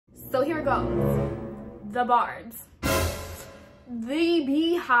So here goes. The Barbz the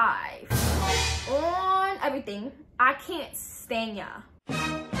Beyhive on everything. I can't stand ya.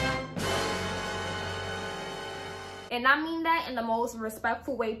 And I mean that in the most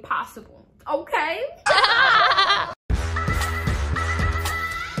respectful way possible. Okay?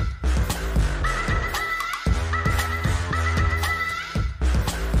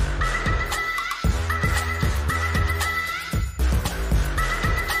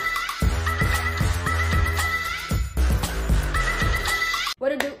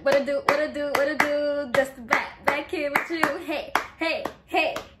 What it do, DesDaBrat, back here with you. Hey,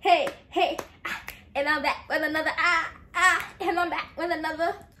 ah, and I'm back with another and I'm back with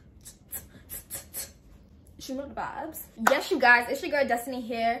another. You know the vibes. Yes, you guys, it's your girl Destiny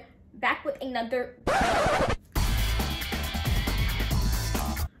here, back with another.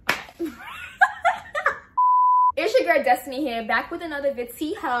 It's your girl Destiny here, back with another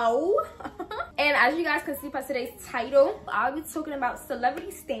video. And as you guys can see by today's title, I'll be talking about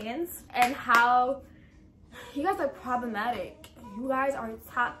celebrity stands and how you guys are problematic. You guys are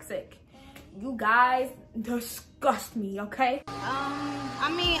toxic. You guys disgust me, okay?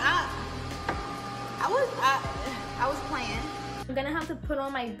 I mean, I was playing. I'm gonna have to put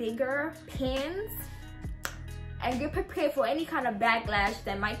on my bigger pants and get prepared for any kind of backlash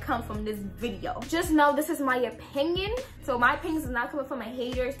that might come from this video. Just know this is my opinion. So my opinion is not coming from a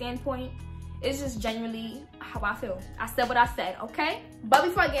hater standpoint. It's just genuinely how I feel. I said what I said, okay? But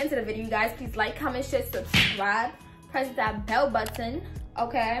before I get into the video, you guys, please like, comment, share, subscribe. Press that bell button,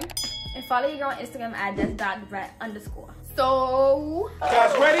 okay? And follow your girl on Instagram at DesDaBrat_. So... You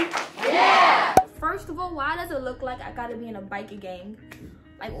guys ready? Yeah! First of all, why does it look like I gotta be in a biker gang?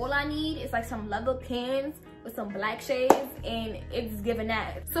 Like, all I need is like some leather pants with some black shades, and it's giving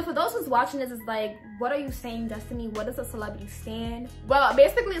that. So for those who's watching this, it's like, what are you saying, Destiny? What is a celebrity stan? Well,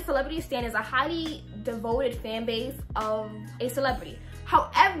 basically a celebrity stan is a highly devoted fan base of a celebrity.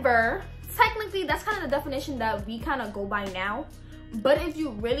 However, technically that's kind of the definition that we kind of go by now. But if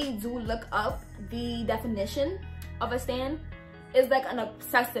you really do look up the definition of a stan, it's like an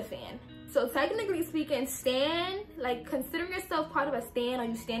obsessive fan. So technically speaking, stan, like considering yourself part of a stan or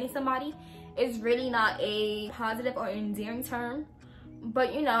you standing somebody, is really not a positive or endearing term.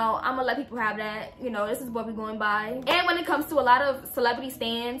 But you know, I'm gonna let people have that. You know, this is what we're going by. And when it comes to a lot of celebrity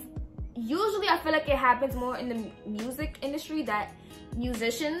stans, usually I feel like it happens more in the music industry that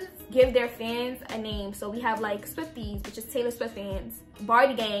musicians give their fans a name. So we have like Swifties, which is Taylor Swift fans,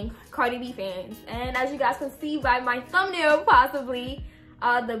 Barbie Gang, Cardi B fans, and as you guys can see by my thumbnail possibly,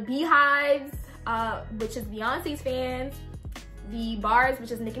 the Beyhives, which is Beyonce's fans, the Barbz,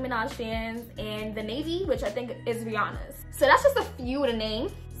 which is Nicki Minaj fans, and the Navy, which I think is Rihanna's. So that's just a few to name.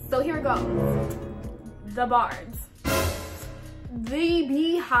 So here it goes. The Barbz the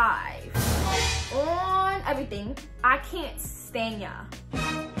Beyhive on everything. I can't stand ya.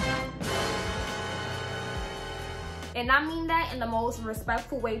 And I mean that in the most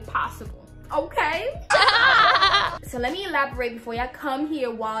respectful way possible. Okay? So let me elaborate before y'all come here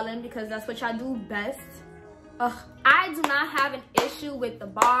wildin', because that's what y'all do best. I do not have an issue with the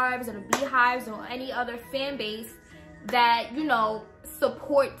Barbz or the Beyhives or any other fan base that, you know,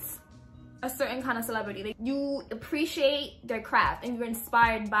 supports a certain kind of celebrity. Like, you appreciate their craft and you're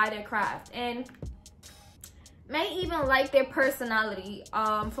inspired by their craft and may even like their personality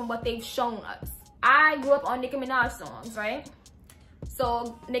from what they've shown us. I grew up on Nicki Minaj songs, right?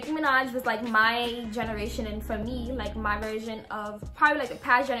 So Nicki Minaj was like my generation, and for me, like my version of probably like the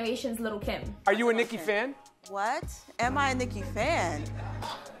past generation's Lil' Kim. Are you a Nicki fan? What? Am I a Nicki fan?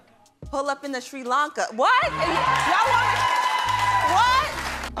 Pull up in the Sri Lanka. What? Y'all want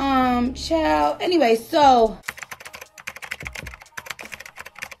what? Child. Anyway, so.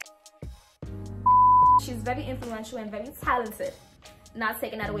 She's very influential and very talented. Not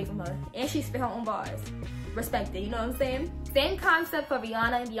taking that away from her. And she spit her own bars. Respect it, you know what I'm saying? Same concept for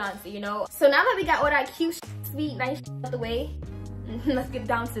Rihanna and Beyonce, you know? So now that we got all that cute, sweet, nice out the way, let's get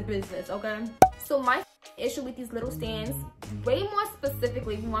down to business, okay? So my issue with these little stands, way more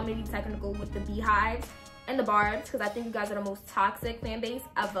specifically, if you want me to be technical, with the Beyhives and the Barbz, because I think you guys are the most toxic fan base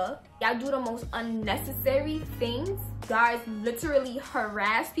ever. Y'all do the most unnecessary things. Guys literally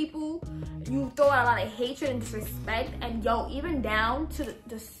harass people. You throw out a lot of hatred and disrespect, and yo, even down to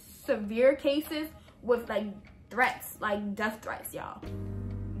the severe cases with like threats, like death threats, y'all.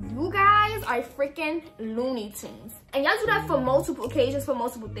 You guys are freaking Looney Tunes. And y'all do that for multiple occasions, for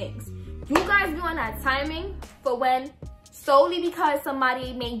multiple things. You guys doing that timing for when solely because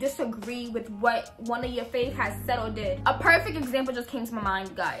somebody may disagree with what one of your faves has said or did. A perfect example just came to my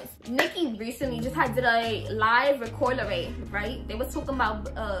mind, guys. Nicki recently just did a live with Coi Leray, right? They was talking about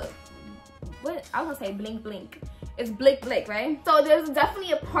what I was gonna say, blink blink. It's blick blick, right? So there's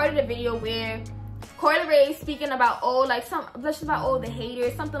definitely a part of the video where Coi Leray speaking about the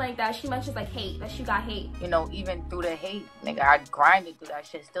haters, something like that. She mentions like hate, that she got hate. You know, even through the hate, nigga, I grinded through that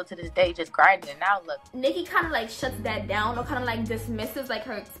shit. Still to this day, just grinding. And now look. Nicki kind of like shuts that down, or kind of like dismisses like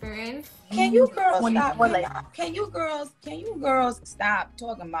her experience. Can you girls stop? Can you girls stop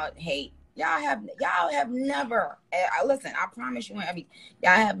talking about hate? Y'all have never. Listen, I promise you, y'all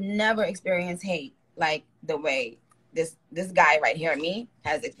have never experienced hate like the way this guy right here, me,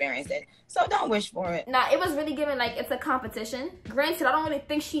 has experienced it. So don't wish for it. Nah, it was really given like it's a competition. Granted, I don't really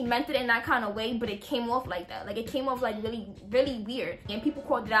think she meant it in that kind of way, but it came off like that. Like it came off like really, really weird. And people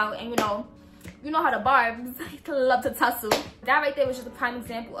called it out, and you know how the Barbs love to tussle. That right there was just a prime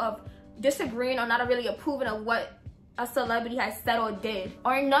example of disagreeing or not really approving of what a celebrity has said or did.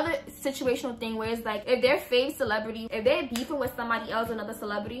 Or another situational thing where it's like, if their fave celebrity, if they're beefing with somebody else, another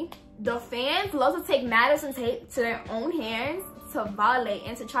celebrity, the fans love to take matters into their own hands to violate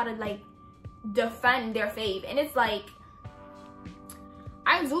and to try to like defend their fave. And it's like,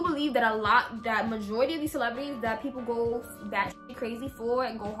 I do believe that majority of these celebrities that people go that crazy for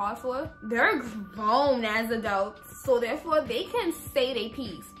and go hard for, they're grown as adults, so therefore they can say their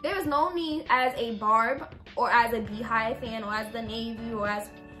piece. There is no need as a Barb or as a Beyhive fan or as the Navy or as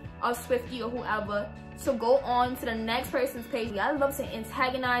a Swiftie or whoever to go on to the next person's page. I love to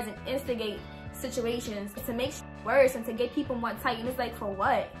antagonize and instigate situations to make shit worse and to get people more tight. And it's like, for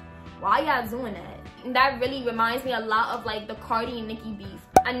what? Why y'all doing that? And that really reminds me a lot of like the Cardi and Nicki beef.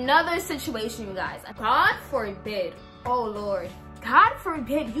 Another situation, you guys. God forbid, oh Lord, God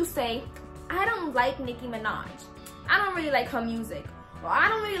forbid you say, I don't like Nicki Minaj. I don't really like her music. Or I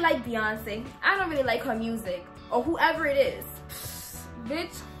don't really like Beyonce. I don't really like her music. Or whoever it is.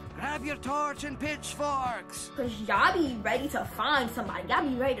 Bitch. Grab your torch and pitchforks. Cause y'all be ready to find somebody. Y'all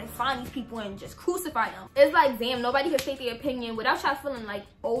be ready to find these people and just crucify them. It's like, damn, nobody can state their opinion without y'all feeling like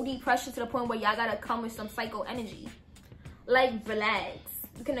OD pressure to the point where y'all gotta come with some psycho energy. Like, relax.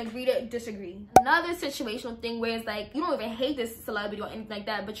 You can agree to disagree. Another situational thing where it's like, you don't even hate this celebrity or anything like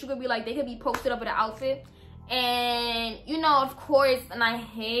that, but you could be like, they could be posted up with an outfit. And, you know, of course, and I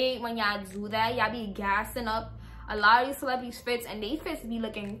hate when y'all do that. Y'all be gassing up a lot of these celebrities' fits, and they fits be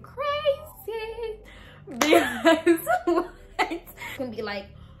looking crazy because what? Can be like,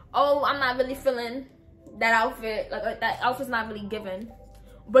 oh, I'm not really feeling that outfit, like that outfit's not really given,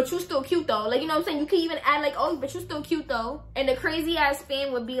 but you still cute though. Like, you know what I'm saying? You can even add like, oh, but you still cute though. And the crazy ass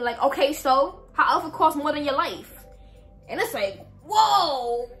fan would be like, okay, so her outfit costs more than your life. And it's like,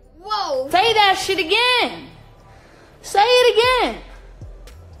 whoa, whoa. Say that shit again. Say it again.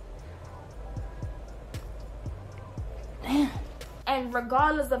 Damn. And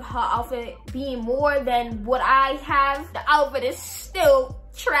regardless of her outfit being more than what I have, the outfit is still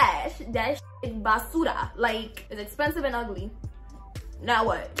trash. That shit is basura. Like, it's expensive and ugly. Now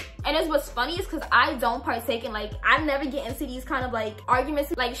what? And it's what's funny is because I don't partake in, like, I never get into these kind of like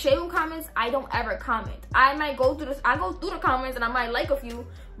arguments, like shade room comments. I don't ever comment. I might go through this, I go through the comments and I might like a few,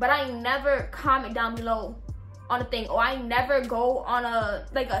 but I never comment down below on a thing, or I never go on a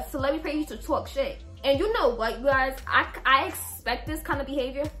celebrity page to talk shit. And you know what, you guys, I expect this kind of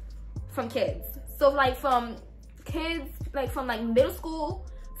behavior from kids. So like from kids, like from like middle school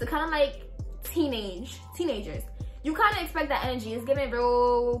to kind of like teenagers, you kind of expect that energy. It's giving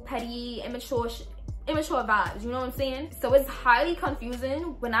real petty, immature vibes, you know what I'm saying? So it's highly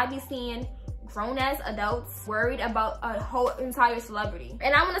confusing when I be seeing grown-ass adults worried about a whole entire celebrity.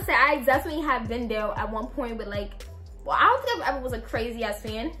 And I want to say I definitely have been there at one point with like, well, I don't think I ever was a crazy ass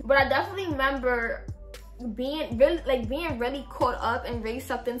fan, but I definitely remember being really caught up and really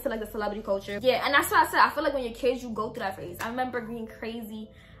sucked into like the celebrity culture. Yeah, and that's what I said. I feel like when you're kids, you go through that phase. I remember being crazy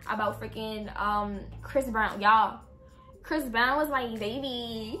about freaking Chris Brown, y'all. Chris Brown was my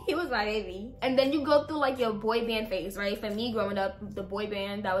baby. He was my baby. And then you go through like your boy band phase, right? For me growing up, the boy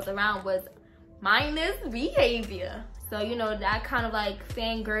band that was around was Mindless Behavior. So, you know, that kind of like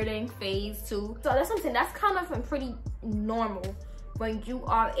fangirling phase too. So that's something that's kind of pretty normal when you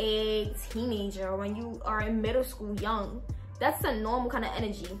are a teenager or when you are in middle school young. That's a normal kind of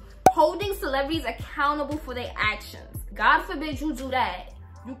energy. Holding celebrities accountable for their actions. God forbid you do that.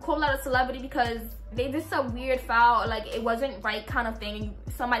 You call out a celebrity because they did some weird foul, or like it wasn't right kind of thing, and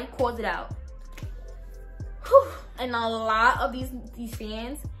somebody calls it out. Whew. And a lot of these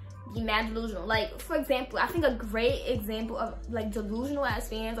fans be mad delusional. Like, for example, I think a great example of like delusional ass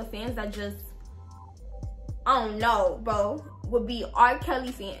fans or fans that just I don't know, bro, would be R.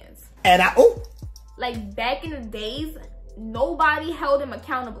 Kelly fans. And Like, back in the days, nobody held him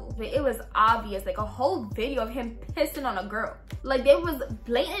accountable, but it was obvious, like a whole video of him pissing on a girl. Like, there was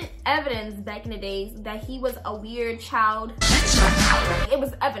blatant evidence back in the days that he was a weird child. It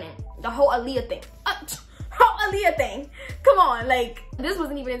was evident. The whole Aaliyah thing. Come on, like, this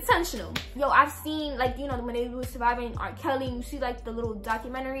wasn't even intentional. Yo, I've seen, like, you know, when they were surviving R. Kelly, you see like the little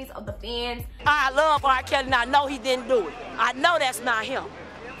documentaries of the fans. I love R. Kelly and I know he didn't do it. I know that's not him.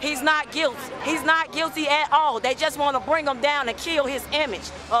 He's not guilty. He's not guilty at all. They just want to bring him down and kill his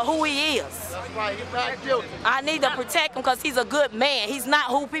image of who he is. that's right, he's not guilty. I need to protect him because he's a good man. He's not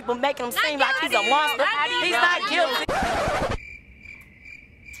who people making him seem like he's a monster. He's not guilty.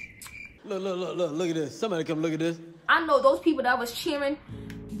 Look at this. Somebody come look at this. I know those people that was cheering,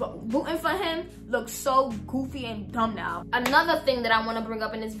 rooting for him, look so goofy and dumb now. Another thing that I want to bring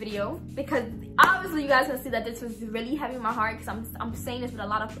up in this video, because obviously you guys can see that this was really heavy in my heart, because I'm saying this with a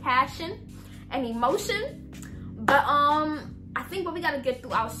lot of passion and emotion. But I think what we gotta get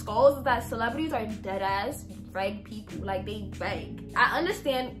through our skulls is that celebrities are dead ass rag people. Like, they rag. I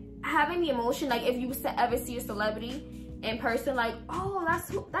understand having the emotion, like if you was to ever see a celebrity in person, like, oh,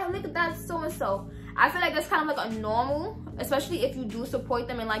 look at that so-and-so. I feel like that's kind of like a normal, especially if you do support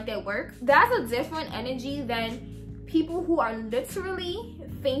them and like their work. That's a different energy than people who are literally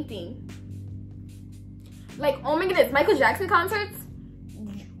fainting. Like, oh my goodness, Michael Jackson concerts?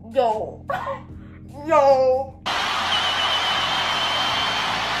 Yo. Yo.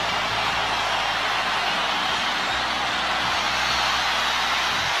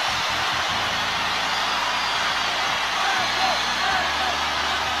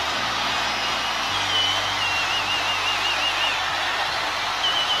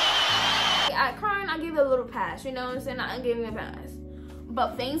 I give it a little pass, you know what I'm saying? I give it a pass.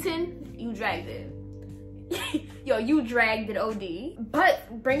 But fainting, you dragged it. Yo, you dragged it OD.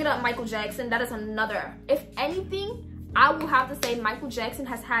 But bringing up Michael Jackson, that is another. If anything, I will have to say Michael Jackson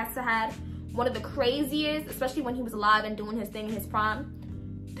has had one of the craziest, especially when he was alive and doing his thing in his prime,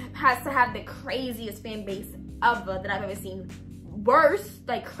 has to have the craziest fan base ever that I've ever seen. Worse,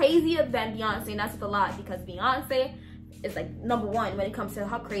 like crazier than Beyonce, and that's a lot because Beyonce is like #1 when it comes to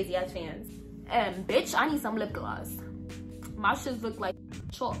her crazy ass fans. And bitch, I need some lip gloss. My shit look like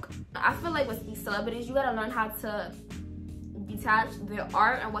chalk. I feel like with these celebrities, you gotta learn how to detach their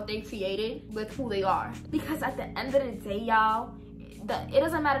art and what they created with who they are. Because at the end of the day, y'all, it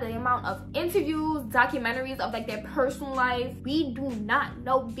doesn't matter the amount of interviews, documentaries of like their personal life. We do not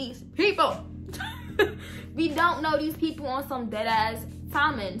know these people. We don't know these people on some dead ass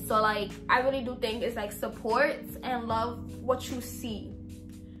timing. So like, I really do think it's like support and love what you see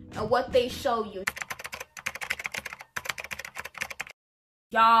and what they show you.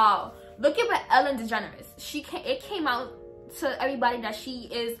 Y'all, look at what Ellen DeGeneres. It came out to everybody that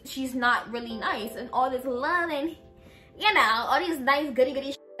she's not really nice, and all this love and, you know, all these nice goody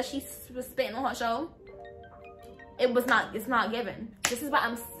shit that she was spitting on her show. It's not given. This is what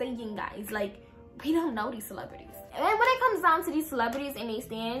I'm saying, guys. Like, we don't know these celebrities. And when it comes down to these celebrities and they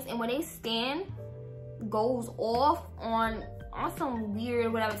stands, and when they stand goes off on some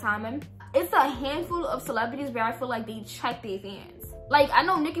weird whatever timing, it's a handful of celebrities where I feel like they check their fans. Like, I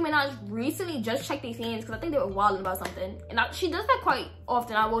know Nicki Minaj recently just checked their fans because I think they were wilding about something, and she does that quite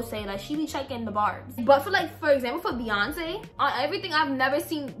often. I will say, like, she be checking the Barbs. But for example, for Beyonce, on everything, I've never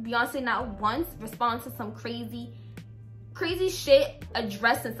seen Beyonce not once respond to some crazy shit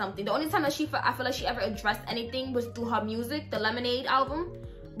addressing something. The only time that I feel like she ever addressed anything was through her music, the Lemonade album,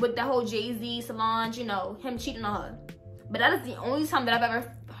 with the whole Jay-Z, Solange, you know, him cheating on her. But that is the only time that I've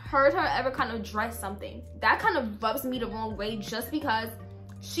ever heard her ever kind of address something. That kind of rubs me the wrong way, just because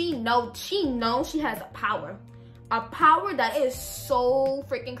she knows she has a power that is so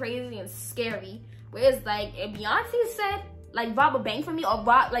freaking crazy and scary. Whereas like, if Beyonce said like rob a bank for me, or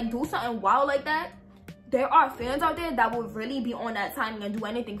like do something wild like that, there are fans out there that will really be on that timing and do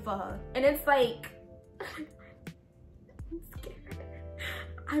anything for her. And it's like,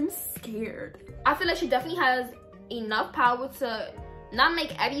 I'm scared. I feel like she definitely has enough power to not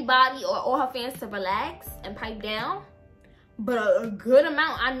make everybody or all her fans to relax and pipe down, but a good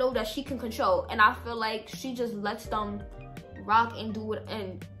amount I know that she can control. And I feel like she just lets them rock and do it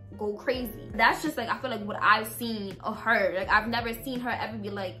and go crazy. That's just like, I feel like what I've seen of her. Like, I've never seen her ever be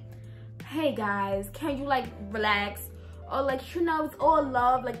like, hey guys, can you like relax? Or like, you know, it's all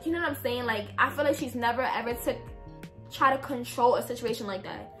love. Like, you know what I'm saying? Like, I feel like she's never ever try to control a situation like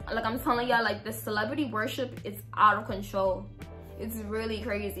that. Like, I'm telling y'all, like, the celebrity worship is out of control. It's really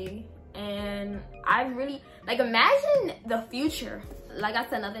crazy. And I really, like, imagine the future. like I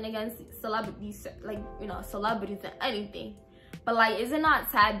said, nothing against celebrities, like, you know, celebrities and anything, but like, is it not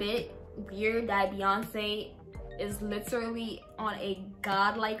a tad bit weird that Beyonce is literally on a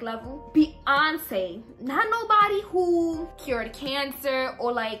godlike level? Beyonce, not nobody who cured cancer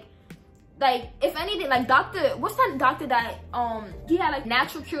or like if anything, like what's that doctor that he had like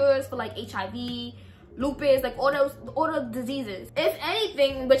natural cures for like HIV, lupus, like all those diseases. If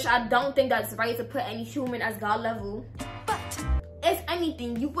anything, which I don't think that's right to put any human as god level, but if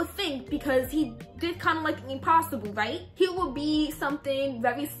anything, you would think, because he did kind of like the impossible, right? He would be something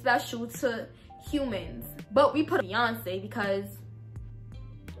very special to humans. But we put Beyonce because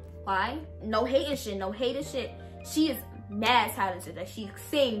why? No hating shit, no hating shit. She is mad talented. Like, she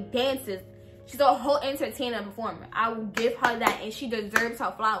sings, dances. She's a whole entertainer and performer. I will give her that, and she deserves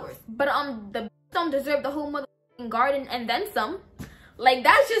her flowers. But the don't deserve the whole motherfucking garden and then some. Like,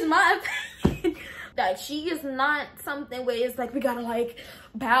 that's just my opinion. That she is not something where it's like we gotta like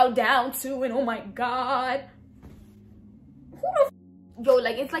bow down to, and oh my god, who the yo,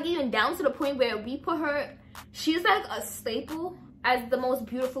 like, it's like even down to the point where we put her, she's like a staple as the most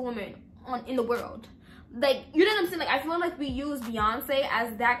beautiful woman in the world. Like, you know what I'm saying? Like, I feel like we use Beyonce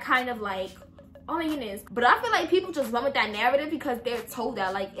as that kind of like, oh my goodness. But I feel like people just run with that narrative because they're told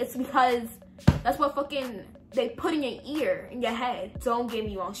that. Like, it's because that's what fucking they put in your ear, in your head. Don't get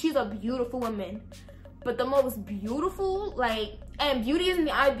me wrong, she's a beautiful woman, but the most beautiful, like, and beauty is in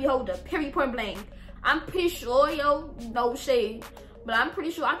the eye of the beholder, period, point blank. I'm pretty sure, yo, no shade, but I'm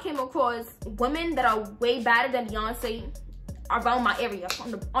pretty sure I came across women that are way better than Beyonce around my area,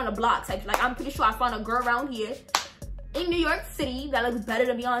 on the block type. Like, I'm pretty sure I found a girl around here in New York City that looks better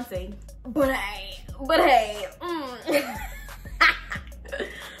than Beyonce. But hey,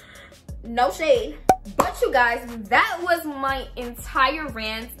 no shade. But you guys, that was my entire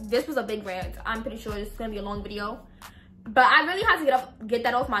rant. This was a big rant. I'm pretty sure this is gonna be a long video, but I really had to get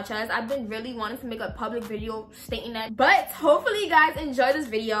that off my chest. I've been really wanting to make a public video stating that. But hopefully you guys enjoyed this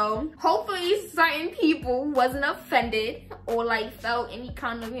video. Hopefully certain people wasn't offended or like felt any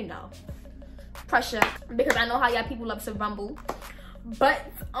kind of, you know, pressure, because I know how y'all people love to rumble.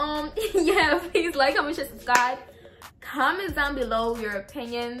 But yeah, please like, comment, share, subscribe. Comment down below your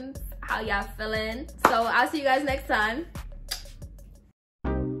opinions, how y'all feeling. So I'll see you guys next time.